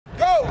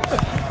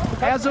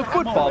As a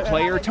football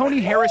player,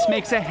 Toni Harris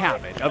makes a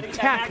habit of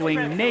tackling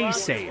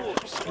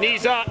naysayers.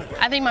 Knees up.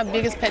 I think my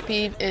biggest pet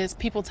peeve is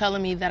people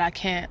telling me that I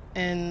can't,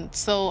 and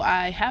so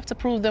I have to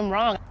prove them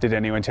wrong. Did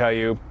anyone tell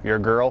you you're a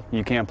girl,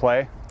 you can't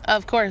play?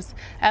 Of course.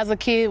 As a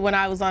kid, when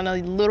I was on a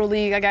little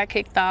league, I got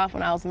kicked off.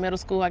 When I was in middle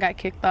school, I got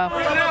kicked off.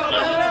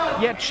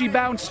 Yet she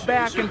bounced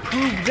back and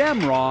proved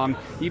them wrong,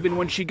 even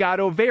when she got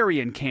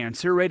ovarian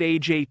cancer at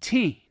age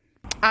 18.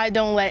 I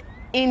don't let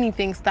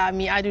anything stop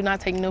me. I do not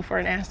take no for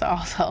an answer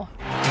also.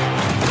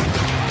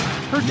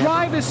 Her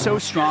drive is so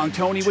strong,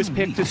 Toni was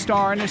picked to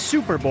star in a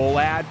Super Bowl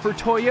ad for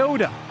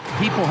Toyota.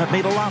 People have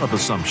made a lot of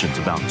assumptions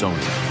about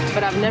Toni.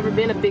 But I've never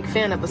been a big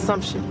fan of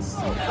assumptions.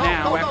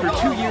 Now,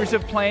 after 2 years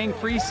of playing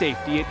free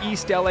safety at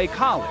East LA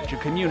College, a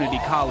community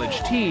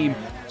college team,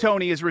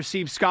 Toni has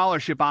received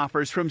scholarship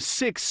offers from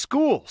 6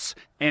 schools.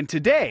 And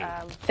today,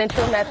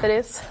 Central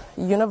Methodist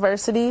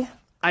University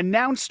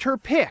announced her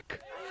pick,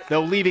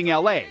 though leaving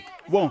LA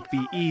won't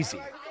be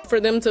easy. For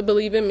them to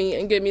believe in me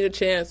and give me the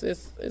chance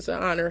is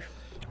an honor.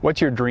 What's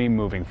your dream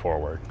moving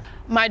forward?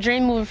 My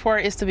dream moving forward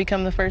is to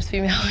become the first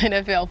female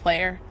NFL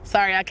player.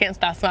 Sorry, I can't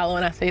stop smiling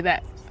when I say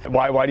that.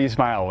 Why do you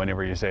smile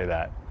whenever you say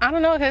that? I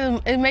don't know,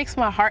 because it makes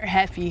my heart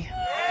happy.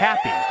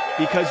 Happy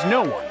because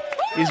no one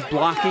is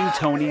blocking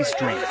Toni's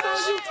dreams.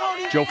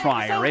 Joe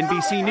Fryer,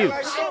 NBC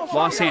News,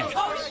 Los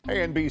Angeles.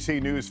 Hey,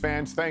 NBC News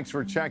fans, thanks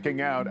for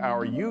checking out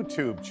our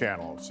YouTube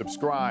channel.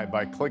 Subscribe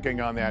by clicking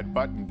on that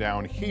button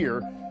down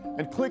here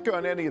and click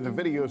on any of the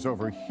videos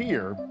over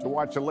here to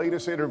watch the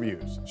latest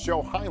interviews,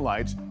 show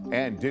highlights,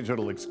 and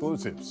digital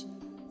exclusives.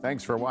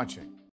 Thanks for watching.